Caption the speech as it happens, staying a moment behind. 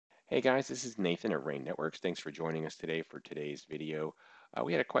Hey guys, this is Nathan at Rain Networks. Thanks for joining us today for today's video.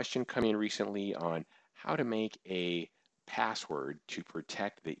 We had a question come in recently on how to make a password to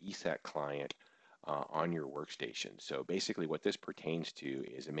protect the ESET client on your workstation. So basically what this pertains to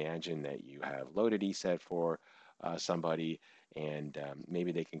is imagine that you have loaded ESET for somebody and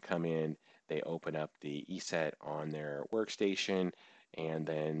maybe they can come in, they open up the ESET on their workstation, and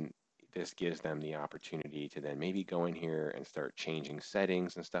then this gives them the opportunity to then maybe go in here and start changing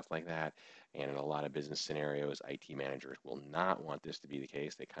settings and stuff like that. And in a lot of business scenarios, IT managers will not want this to be the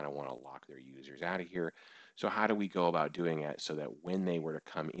case. They kind of want to lock their users out of here. So how do we go about doing it so that when they were to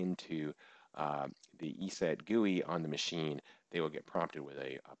come into the ESET GUI on the machine, they will get prompted with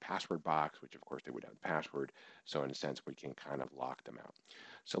a password box, which of course they would have the password. So in a sense, we can kind of lock them out.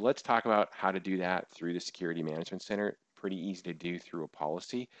 So let's talk about how to do that through the Security Management Center. Pretty easy to do through a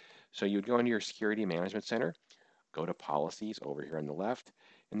policy. So you would go into your Security Management Center, go to Policies over here on the left.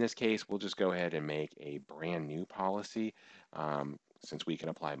 In this case, we'll just go ahead and make a brand new policy since we can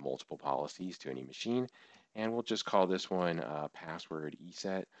apply multiple policies to any machine. And we'll just call this one Password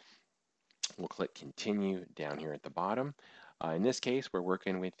ESET. We'll click Continue down here at the bottom. In this case, we're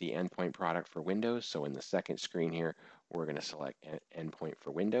working with the endpoint product for Windows. So in the second screen here, we're going to select endpoint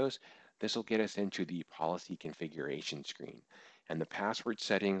for Windows. This will get us into the policy configuration screen. And the password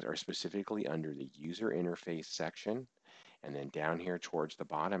settings are specifically under the user interface section. And then down here towards the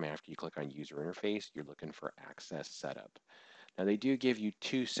bottom, after you click on user interface, you're looking for access setup. Now they do give you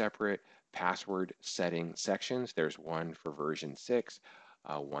two separate password setting sections. There's one for version 6,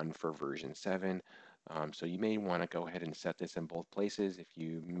 one for version 7. So you may want to go ahead and set this in both places if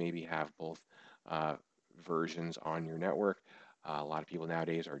you maybe have both versions on your network. A lot of people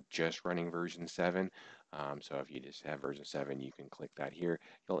nowadays are just running version 7. So if you just have version 7, you can click that here.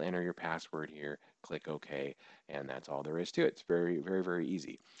 You'll enter your password here, click OK, and that's all there is to it. It's very, very, very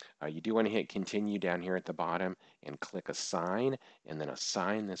easy. You do want to hit continue down here at the bottom and click assign, and then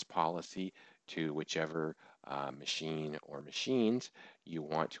assign this policy to whichever machine or machines you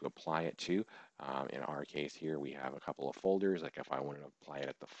want to apply it to. In our case here, we have a couple of folders. Like if I wanted to apply it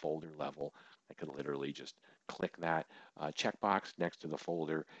at the folder level, I could literally just click that checkbox next to the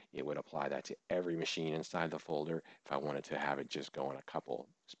folder. It would apply that to every machine inside the folder. If I wanted to have it just go on a couple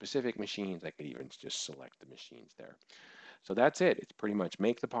specific machines, I could even just select the machines there. So that's it. It's pretty much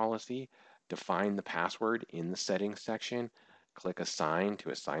make the policy, define the password in the settings section, click assign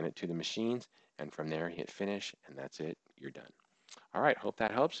to assign it to the machines, and from there hit finish, and that's it. You're done. All right, hope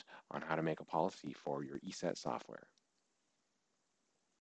that helps on how to make a policy for your ESET software.